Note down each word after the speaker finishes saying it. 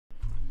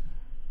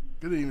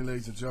Good evening,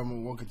 ladies and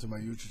gentlemen. Welcome to my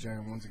YouTube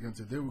channel. Once again,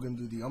 today we're going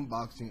to do the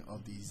unboxing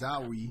of the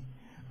Zowie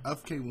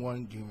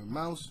FK1 gaming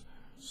mouse.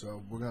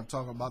 So we're going to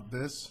talk about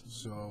this.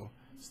 So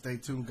stay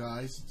tuned,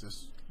 guys.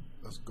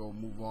 Let's go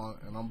move on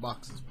and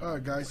unbox this.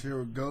 Alright, guys,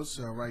 here it goes.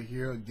 So right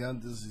here,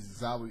 again, this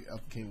is Zowie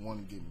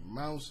FK1 gaming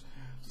mouse.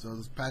 So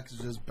this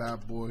package is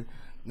bad boy.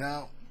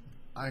 Now,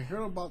 I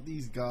heard about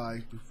these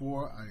guys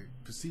before I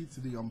proceed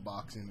to the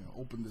unboxing and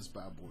open this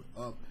bad boy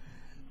up.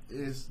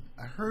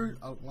 I heard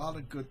a lot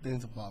of good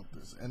things about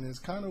this, and it's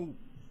kind of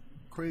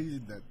crazy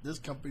that this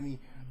company,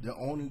 they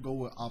only go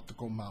with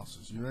optical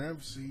mouses.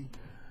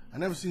 I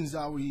never seen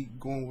Zowie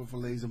going with a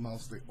laser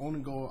mouse. They only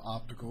go with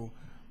optical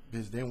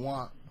because they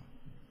want,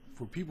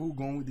 for people who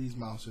go with these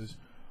mouses,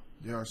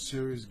 they are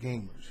serious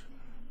gamers.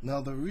 Now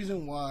the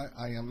reason why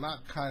I am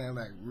not kind of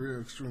like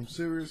real extreme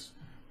serious,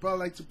 but I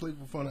like to play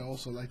for fun and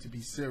also like to be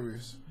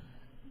serious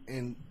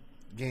in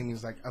gaming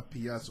like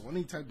FPS or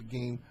any type of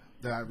game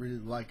that I really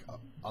like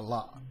a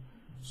lot.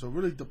 So it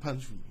really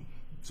depends for me.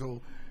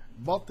 So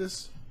bought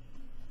this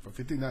for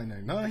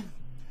 $59.99.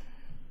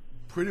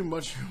 Pretty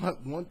much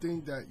one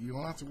thing that you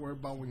don't have to worry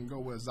about when you go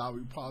with a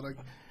Zowie product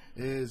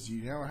is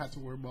you never have to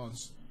worry about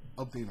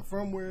updating the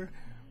firmware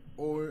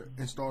or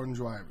installing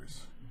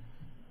drivers.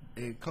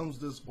 It comes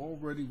this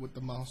already with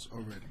the mouse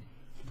already.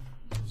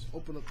 Let's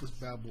open up this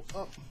bad boy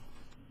up.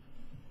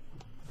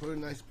 Pretty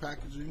nice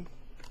packaging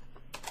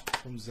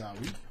from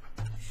Zowie.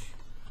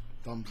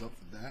 Thumbs up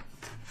for that.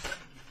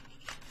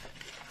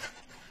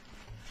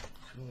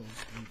 So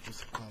let's move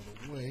this out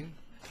of the way.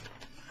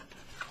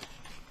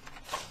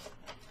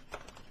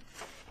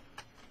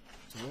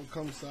 So what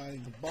comes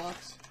inside the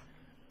box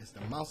is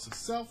the mouse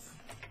itself,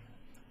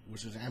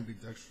 which is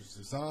ambidextrous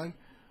design.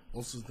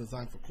 Also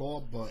designed for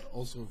claw, but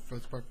also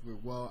fits perfectly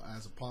well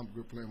as a palm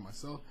grip player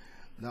myself.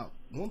 Now,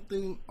 one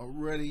thing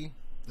already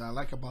that I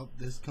like about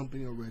this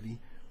company already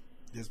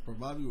is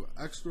providing you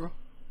extra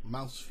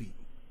mouse feet.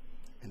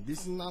 And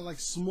this is not like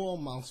small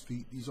mouse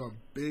feet. These are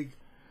big,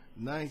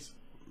 nice,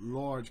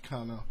 large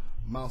kind of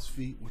mouse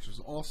feet, which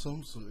is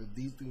awesome. So if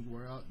these things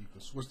wear out, you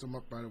can switch them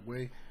up right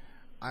away.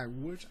 I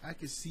wish I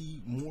could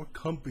see more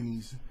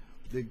companies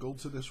that go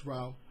to this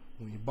route.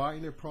 When you're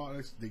buying their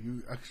products, they give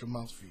you extra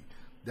mouse feet.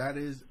 That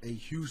is a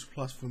huge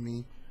plus for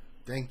me.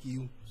 Thank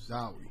you,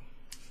 Zowie.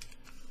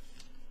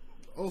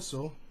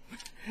 Also,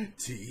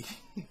 T.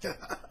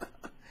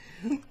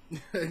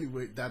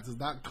 Anyway, that does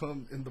not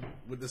come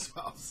with this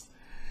mouse.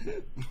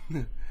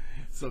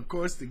 So of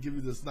course they give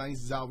you this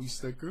nice Zowie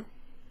sticker,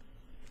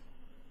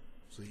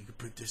 so you can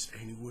put this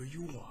anywhere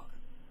you want,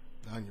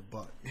 down your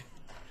butt.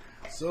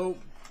 So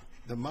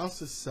the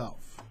mouse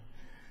itself.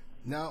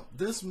 Now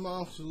this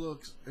mouse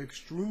looks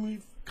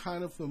extremely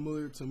kind of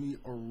familiar to me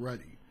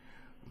already.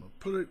 I'm gonna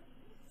put it in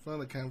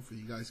front of the camera for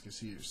you guys can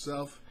see it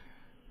yourself.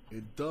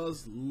 It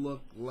does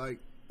look like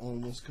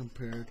almost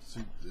compared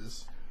to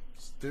this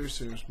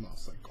SteelSeries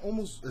mouse, like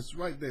almost, it's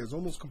right there, it's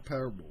almost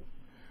comparable.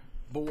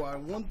 But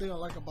one thing I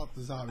like about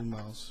the Zowie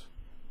mouse,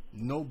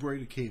 no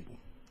braided cable,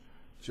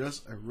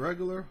 just a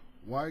regular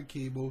wired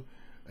cable.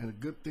 And the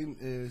good thing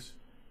is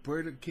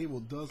braided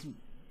cable does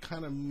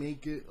kind of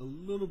make it a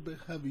little bit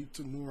heavy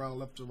to move around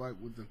left to right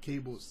with the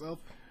cable itself.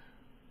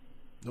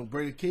 No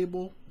braided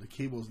cable, the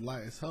cable is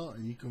light as hell,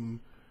 and you can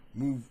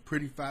move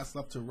pretty fast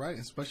left to right,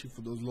 especially for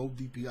those low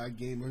DPI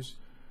gamers,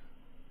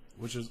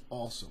 which is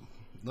awesome.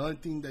 Another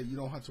thing that you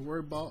don't have to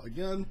worry about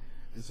again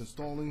is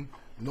installing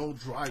no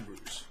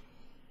drivers,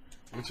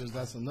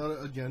 that's another,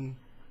 again,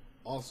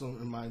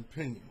 awesome in my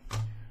opinion.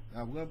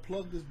 Now we're gonna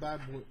plug this bad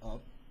boy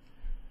up.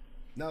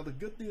 Now the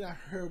good thing I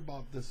heard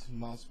about this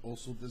mouse,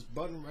 also this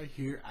button right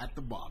here at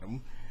the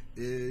bottom,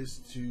 is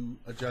to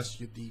adjust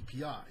your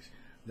DPIs.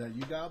 Now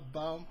you got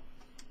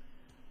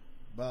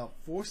about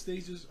 4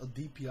 stages of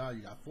DPI.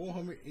 You got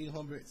 400,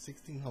 800,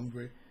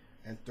 1600,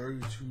 and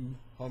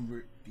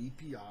 3200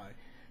 DPI.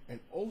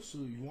 And also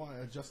you want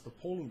to adjust the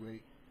polling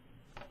rate.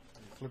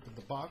 Flip in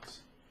the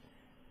box.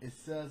 It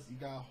says you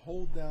gotta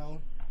hold down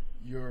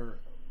your,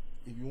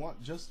 if you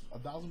want just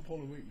 1,000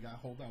 polling rate, you gotta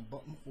hold down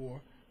button 4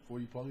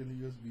 before you plug in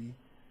the USB.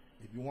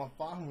 If you want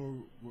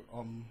 500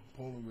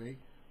 polling rate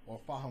or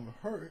 500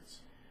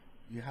 hertz,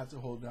 you have to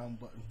hold down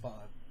button 5.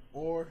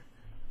 Or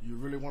you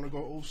really want to go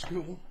old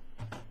school,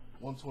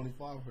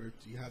 125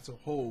 hertz, you have to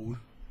hold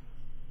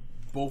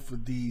both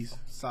of these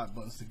side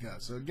buttons together.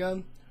 So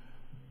again,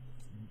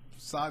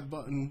 side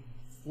button,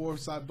 4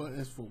 side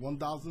buttons for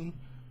 1,000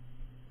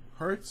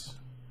 hertz.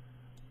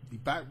 The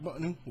back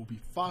button will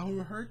be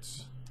 500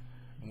 hertz,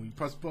 and when you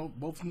press both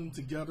of them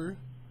together,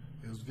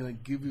 it's gonna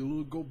give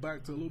you go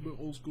back to a little bit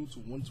old school to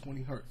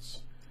 120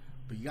 hertz.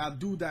 But you gotta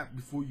do that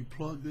before you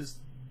plug this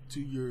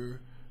to your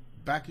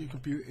back of your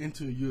computer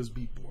into a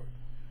USB port.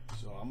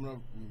 So I'm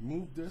gonna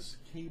remove this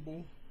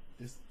cable,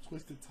 this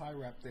twisted tie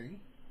wrap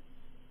thing.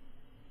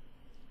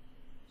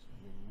 So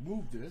I'm gonna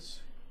remove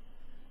this.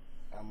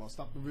 I'm gonna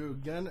stop the video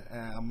again,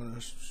 and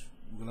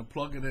we're gonna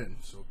plug it in.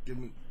 So give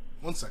me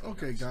 1 second.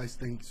 Okay, guys,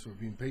 thanks for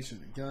being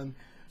patient again.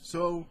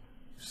 So,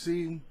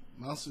 see,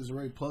 mouse is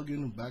already plugged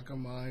in back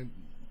on my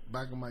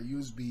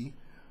USB.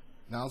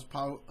 Now it's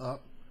powered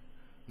up.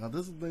 Now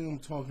this is the thing I'm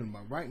talking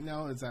about. Right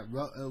now it's at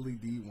red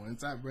LED. When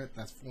it's at red,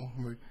 that's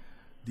 400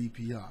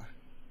 DPI.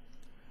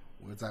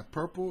 When it's at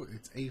purple,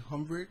 it's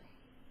 800.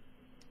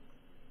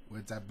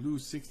 When it's at blue,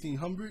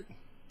 1600.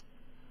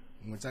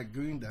 When it's at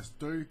green, that's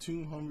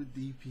 3200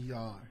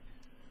 DPI.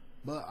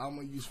 But I'm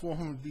gonna use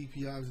 400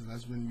 DPI because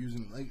that's been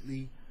using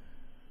lately,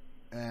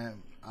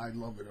 and I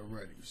love it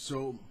already.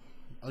 So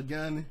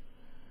again,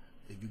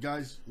 if you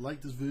guys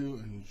like this video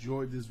and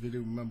enjoyed this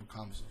video, remember,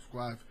 comment,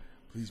 subscribe.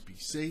 Please be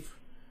safe,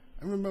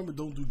 and remember,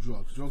 don't do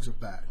drugs. Drugs are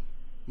bad.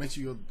 Makes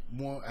you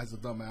more as a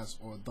dumbass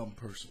or a dumb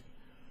person.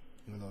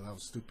 Even though that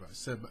was stupid I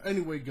said. But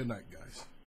anyway, good night, guys.